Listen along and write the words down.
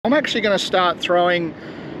I'm actually going to start throwing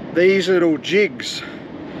these little jigs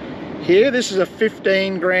here. This is a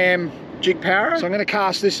 15 gram jig para. So I'm going to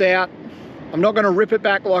cast this out. I'm not going to rip it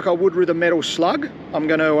back like I would with a metal slug. I'm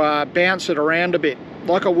going to bounce it around a bit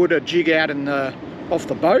like I would a jig out in off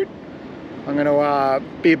the boat. I'm going to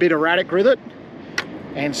be a bit erratic with it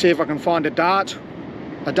and see if I can find a dart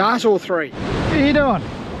or three. How you doing?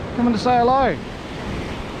 Coming to say hello.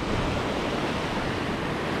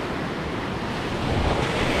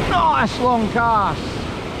 Nice long cast.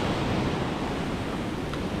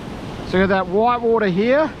 So you got that white water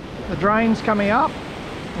here, the drain's coming up,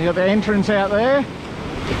 you got the entrance out there.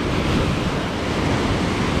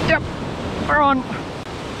 Yep, we're on.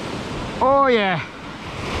 Oh yeah.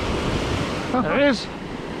 There it is.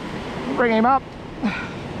 Bring him up.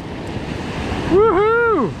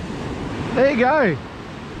 Woohoo! There you go.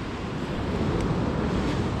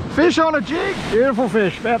 Fish on a jig. Beautiful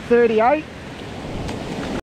fish, about 38.